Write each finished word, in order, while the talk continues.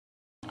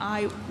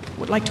I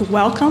would like to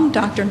welcome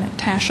Dr.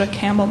 Natasha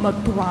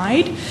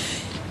Campbell-McBride,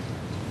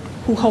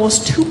 who holds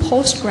 2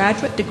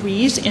 postgraduate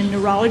degrees in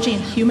neurology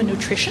and human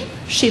nutrition.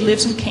 She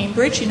lives in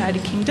Cambridge,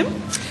 United Kingdom,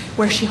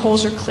 where she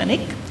holds her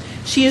clinic.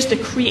 She is the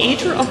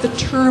creator of the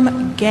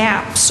term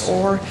GAPS,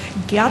 or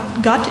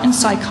Gut and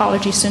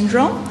Psychology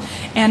Syndrome,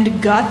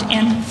 and Gut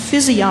and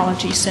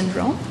Physiology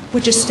Syndrome,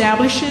 which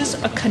establishes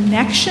a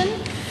connection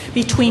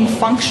between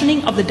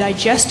functioning of the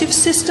digestive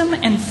system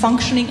and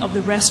functioning of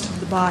the rest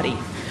of the body.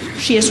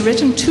 She has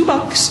written 2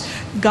 books,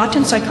 Gut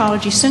and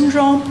Psychology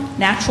Syndrome,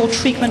 Natural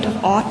Treatment of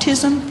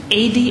Autism,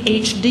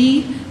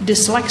 ADHD,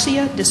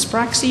 Dyslexia,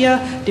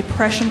 Dyspraxia,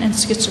 Depression, and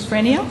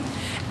Schizophrenia.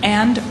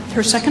 And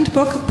her second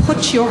book,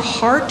 Put Your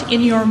Heart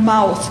in Your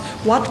Mouth,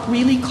 What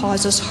Really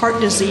Causes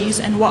Heart Disease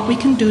and What We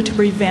Can Do to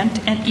Prevent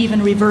and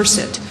Even Reverse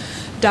It.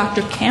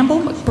 Dr.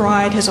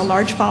 Campbell-McBride has a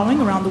large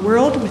following around the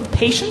world with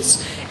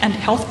patients and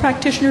health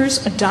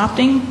practitioners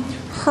adopting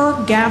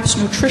her GAPS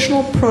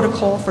nutritional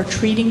protocol for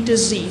treating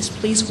disease.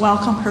 Please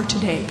welcome her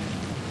today.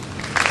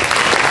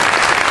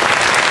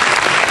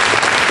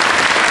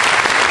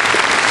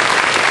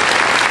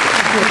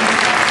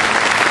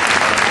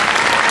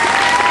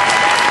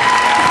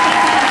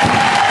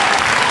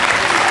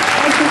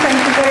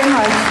 Thank you very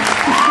much.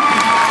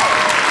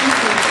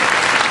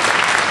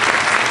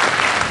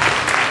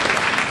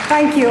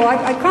 Thank you.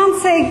 I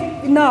can't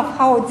say enough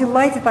how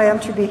delighted I am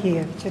to be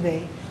here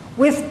today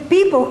with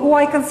people who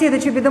I consider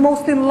to be the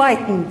most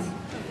enlightened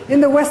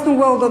in the Western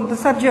world on the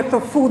subject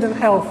of food and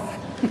health.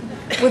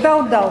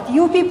 Without doubt.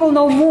 You people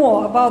know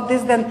more about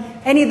this than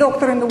any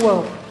doctor in the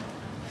world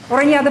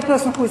or any other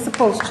person who is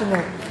supposed to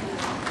know.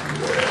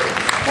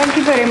 Thank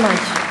you very much.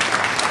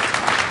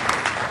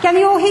 Can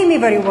you all hear me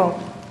very well?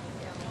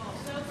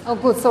 Oh,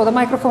 good. So the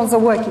microphones are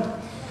working.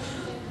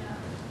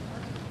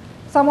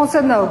 Someone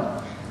said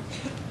no.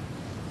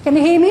 Can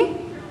you hear me?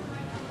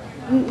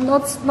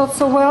 Not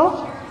so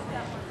well?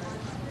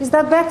 Is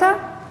that better?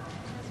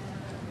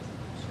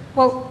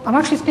 Well, I'm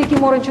actually speaking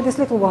more into this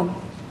little one.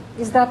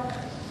 Is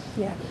that,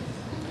 yeah.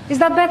 Is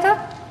that better?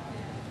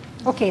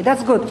 Okay,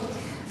 that's good.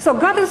 So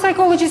Gut and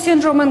Psychology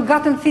Syndrome and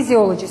Gut and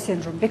Physiology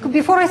Syndrome.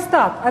 Before I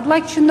start, I'd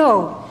like to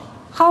know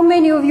how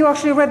many of you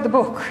actually read the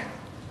book?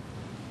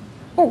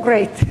 Oh,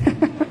 great.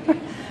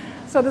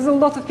 So there's a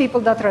lot of people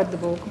that read the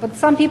book, but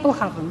some people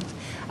haven't.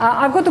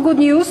 I've got the good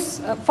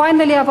news.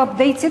 Finally, I've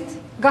updated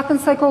Gut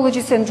and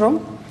Psychology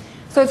Syndrome.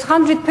 So it's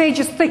 100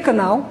 pages thicker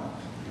now.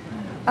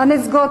 And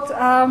it's got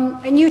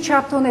a new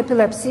chapter on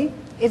epilepsy.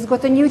 It's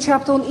got a new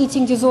chapter on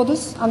eating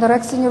disorders,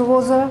 anorexia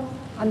nervosa,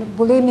 and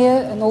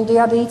bulimia, and all the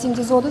other eating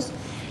disorders.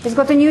 It's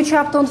got a new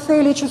chapter on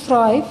failure to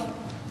thrive.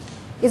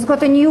 It's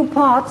got a new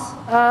part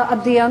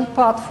at the end,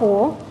 part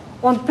 4,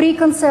 on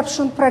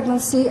preconception,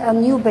 pregnancy,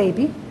 and new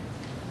baby,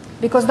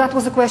 because that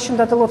was a question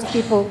that a lot of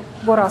people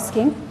were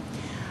asking.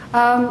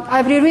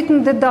 I've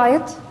rewritten the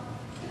diet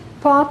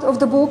part of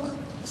the book,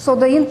 so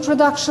the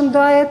introduction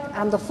diet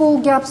and the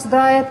full GAPS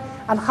diet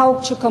and how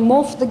to come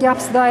off the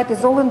GAPS diet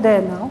is all in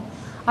there now.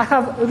 I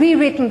have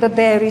rewritten the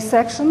dairy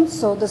section,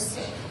 so there's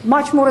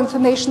much more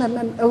information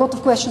and a lot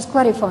of questions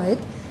clarified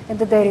in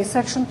the dairy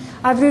section.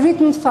 I've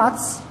rewritten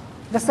fats,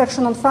 the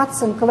section on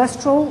fats and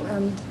cholesterol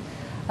and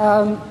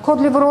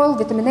cod liver oil,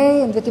 vitamin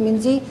A and vitamin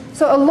D.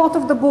 So a lot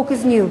of the book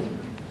is new.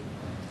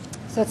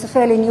 So it's a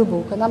fairly new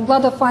book, and I'm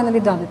glad I've finally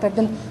done it. I've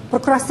been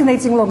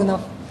procrastinating long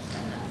enough.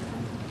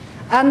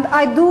 And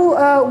I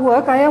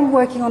am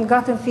working on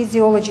Gut and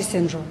Physiology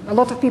Syndrome. A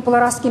lot of people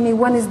are asking me,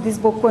 when is this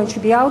book going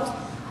to be out?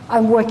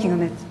 I'm working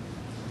on it.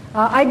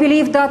 I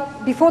believe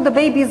that before the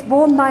baby is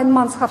born, 9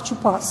 months have to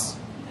pass.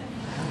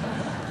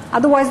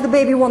 Otherwise, the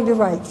baby won't be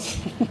right.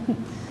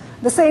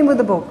 The same with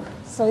the book.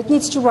 So it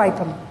needs to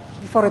ripen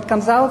before it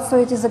comes out, so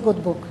it is a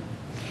good book.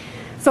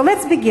 So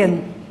let's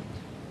begin.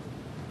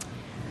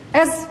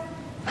 As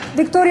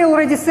Victoria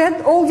already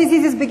said, all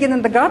diseases begin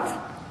in the gut.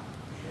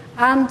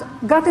 And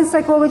Gut and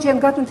Psychology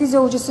and Gut and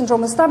Physiology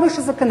Syndrome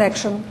establishes a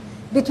connection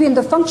between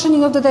the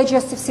functioning of the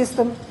digestive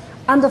system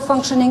and the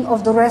functioning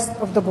of the rest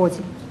of the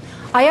body.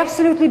 I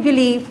absolutely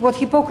believe what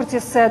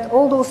Hippocrates said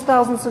all those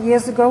thousands of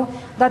years ago,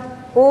 that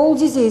all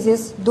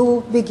diseases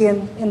do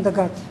begin in the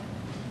gut.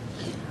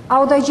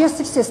 Our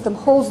digestive system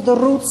holds the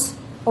roots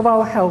of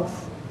our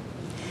health.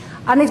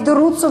 And if the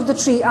roots of the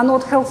tree are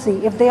not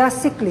healthy, if they are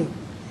sickly,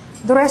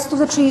 the rest of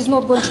the tree is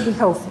not going to be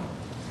healthy.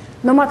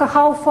 No matter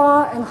how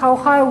far and how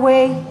high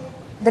away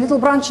the little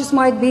branches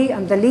might be,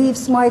 and the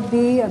leaves might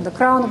be, and the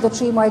crown of the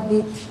tree might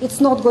be,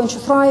 it's not going to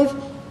thrive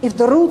if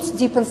the roots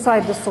deep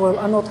inside the soil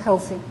are not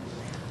healthy.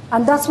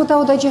 And that's what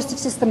our digestive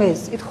system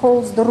is. It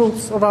holds the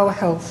roots of our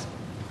health.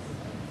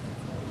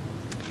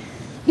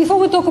 Before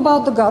we talk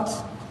about the gut,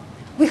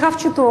 we have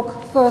to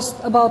talk first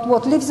about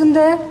what lives in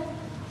there,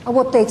 and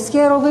what takes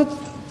care of it,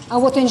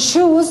 and what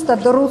ensures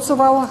that the roots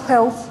of our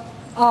health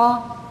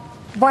are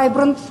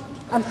vibrant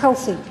and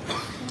healthy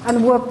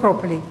and work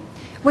properly.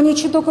 We need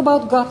to talk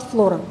about gut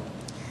flora.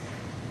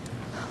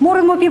 More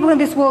and more people in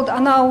this world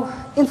are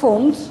now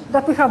informed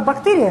that we have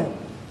bacteria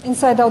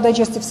inside our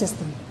digestive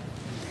system.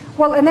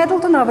 Well, an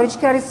adult on average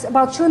carries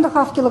about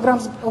 2.5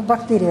 kilograms of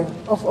bacteria,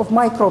 of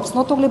microbes,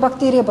 not only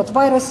bacteria, but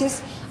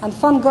viruses and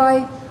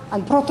fungi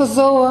and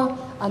protozoa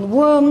and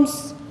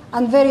worms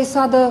and various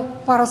other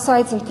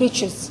parasites and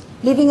creatures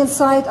living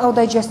inside our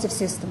digestive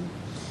system.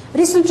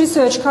 Recent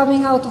research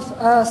coming out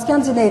of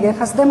Scandinavia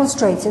has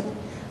demonstrated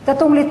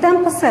that only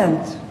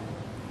 10%,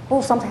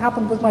 oh, something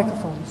happened with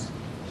microphones,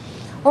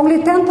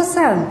 only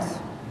 10%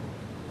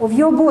 of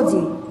your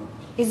body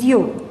is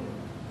you.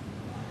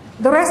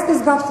 The rest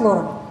is gut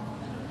flora.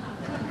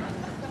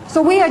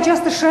 So we are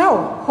just a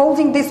shell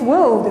holding this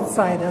world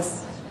inside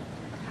us.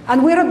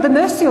 And we're at the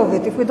mercy of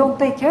it if we don't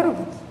take care of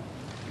it.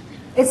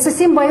 It's a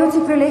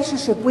symbiotic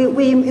relationship.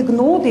 We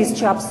ignore these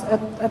chaps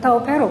at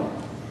our peril,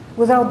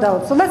 without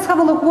doubt. So let's have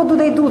a look, what do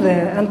they do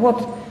there and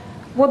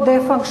what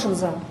their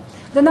functions are.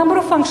 The number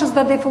of functions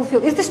that they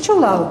fulfill. Is this too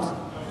loud?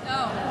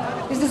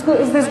 No. Is this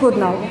good? Is this good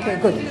now? Okay,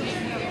 good.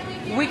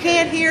 We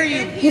can't hear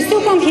you. You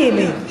still can't hear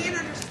me. We can't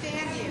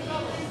understand you.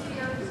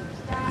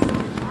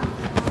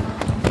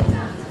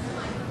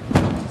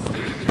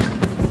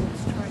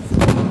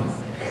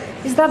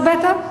 Is that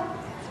better?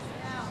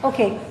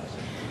 Okay.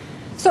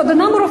 So the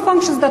number of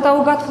functions that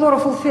our gut flora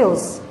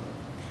fulfills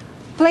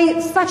play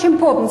such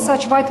important,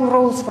 such vital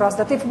roles for us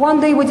that if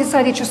one day we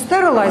decided to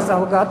sterilize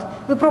our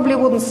gut, we probably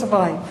wouldn't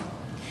survive.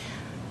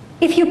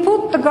 If you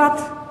put the gut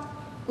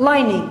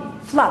lining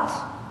flat,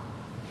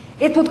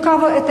 it would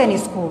cover a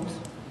tennis court.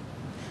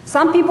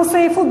 Some people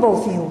say a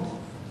football field.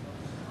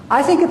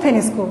 I think a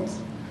tennis court.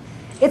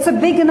 It's a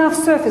big enough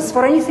surface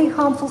for anything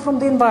harmful from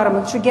the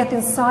environment to get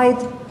inside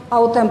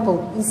our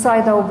temple,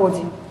 inside our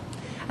body,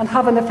 and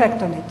have an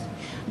effect on it.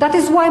 That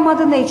is why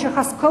Mother Nature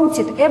has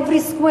coated every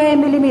square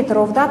millimeter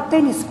of that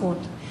tennis court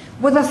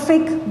with a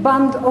thick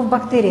band of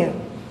bacteria.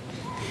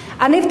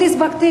 And if these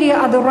bacteria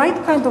are the right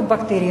kind of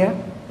bacteria,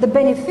 the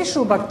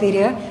beneficial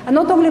bacteria, and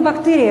not only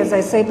bacteria, as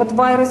I say, but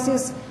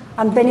viruses,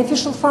 and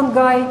beneficial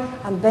fungi,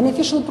 and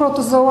beneficial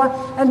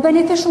protozoa, and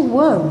beneficial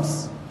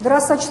worms. There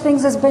are such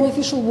things as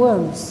beneficial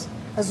worms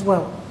as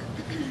well.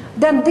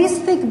 Then this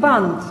thick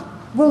band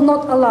will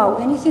not allow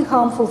anything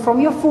harmful from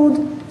your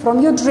food,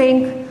 from your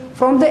drink,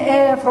 from the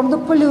air, from the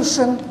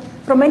pollution,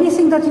 from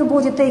anything that your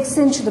body takes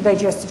into the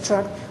digestive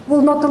tract,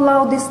 will not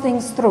allow these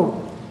things through.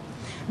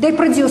 They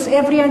produce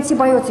every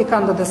antibiotic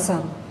under the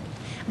sun.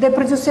 They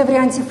produce every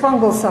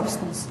antifungal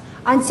substance,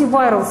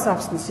 antiviral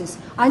substances,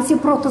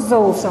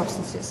 antiprotozoal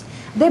substances.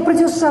 They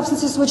produce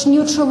substances which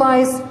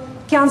neutralize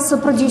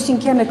cancer-producing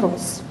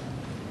chemicals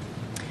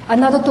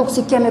and other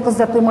toxic chemicals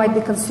that we might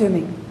be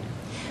consuming.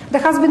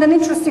 There has been an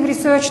interesting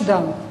research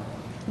done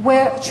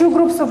where 2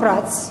 groups of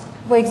rats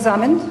were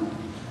examined,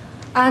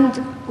 and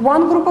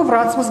one group of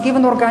rats was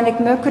given organic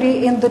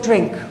mercury in the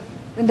drink,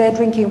 in their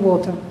drinking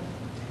water.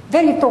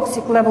 Very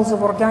toxic levels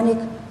of organic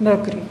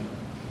mercury.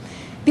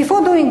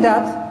 Before doing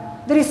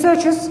that, the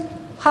researchers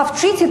have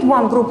treated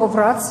one group of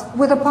rats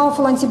with a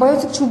powerful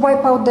antibiotic to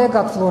wipe out their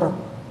gut flora.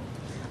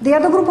 The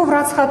other group of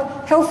rats had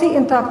healthy,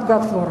 intact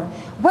gut flora.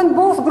 When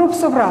both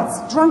groups of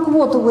rats drank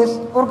water with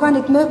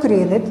organic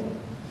mercury in it,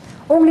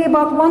 only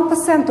about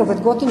 1% of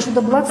it got into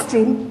the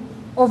bloodstream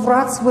of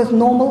rats with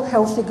normal,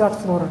 healthy gut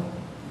flora.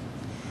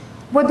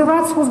 Where the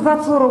rats whose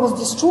gut flora was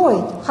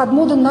destroyed had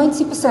more than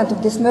 90%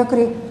 of this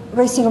mercury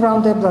racing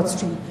around their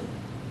bloodstream.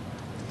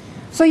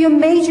 So your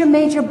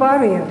major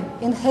barrier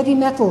in heavy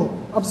metal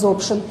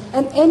absorption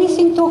and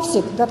anything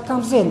toxic that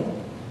comes in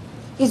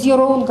is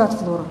your own gut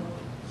flora.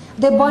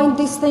 They bind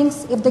these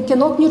things. If they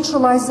cannot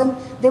neutralize them,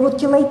 they would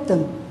chelate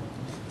them.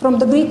 From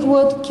the Greek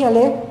word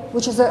chele,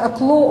 which is a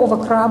claw of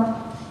a crab,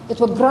 it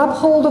would grab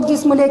hold of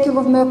this molecule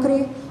of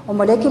mercury or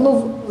molecule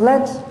of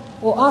lead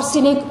or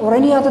arsenic or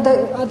any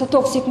other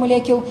toxic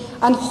molecule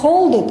and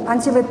hold it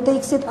until it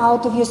takes it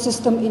out of your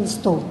system in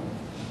stool.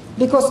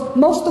 Because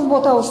most of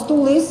what our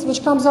stool is,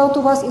 which comes out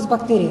of us, is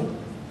bacteria.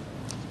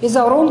 Is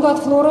our own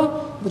gut flora,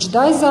 which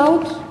dies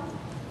out.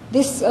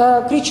 These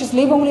creatures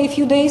live only a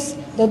few days,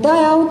 they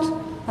die out,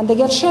 and they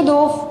get shed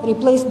off,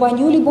 replaced by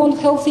newly born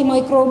healthy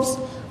microbes,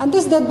 and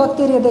this dead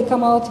bacteria, they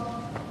come out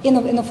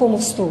in a form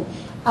of stool.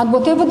 And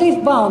whatever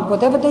they've bound,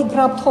 whatever they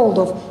grabbed hold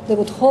of, they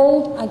would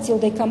hold until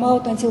they come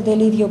out, until they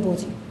leave your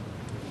body.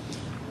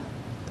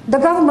 The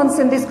governments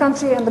in this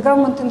country and the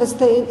government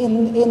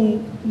in,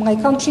 in my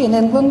country, in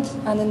England,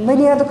 and in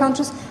many other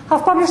countries,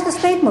 have published a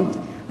statement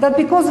that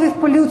because we've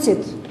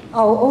polluted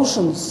our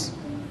oceans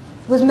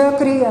with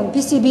mercury and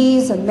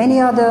PCBs and many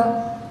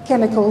other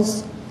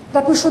chemicals,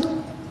 that we should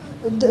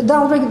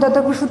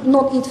that we should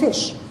not eat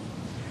fish,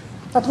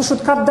 that we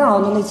should cut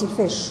down on eating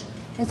fish.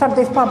 In fact,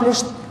 they've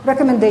published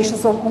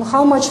recommendations on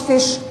how much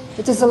fish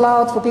it is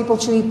allowed for people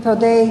to eat per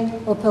day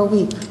or per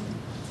week.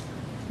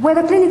 Where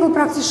the clinical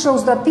practice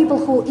shows that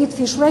people who eat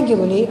fish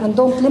regularly and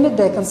don't limit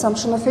their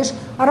consumption of fish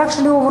are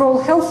actually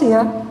overall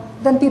healthier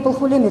than people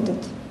who limit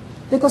it,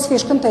 because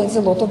fish contains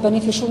a lot of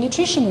beneficial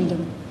nutrition in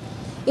them.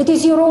 It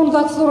is your own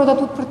gut flora that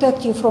would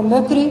protect you from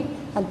mercury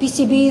and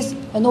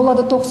PCBs and all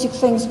other toxic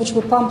things which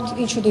we pumped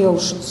into the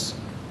oceans.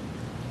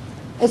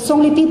 It's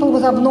only people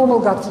with abnormal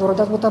gut flora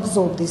that would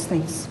absorb these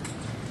things.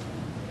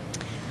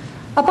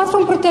 Apart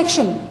from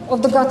protection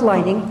of the gut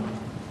lining,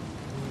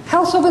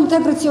 health of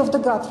integrity of the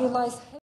gut relies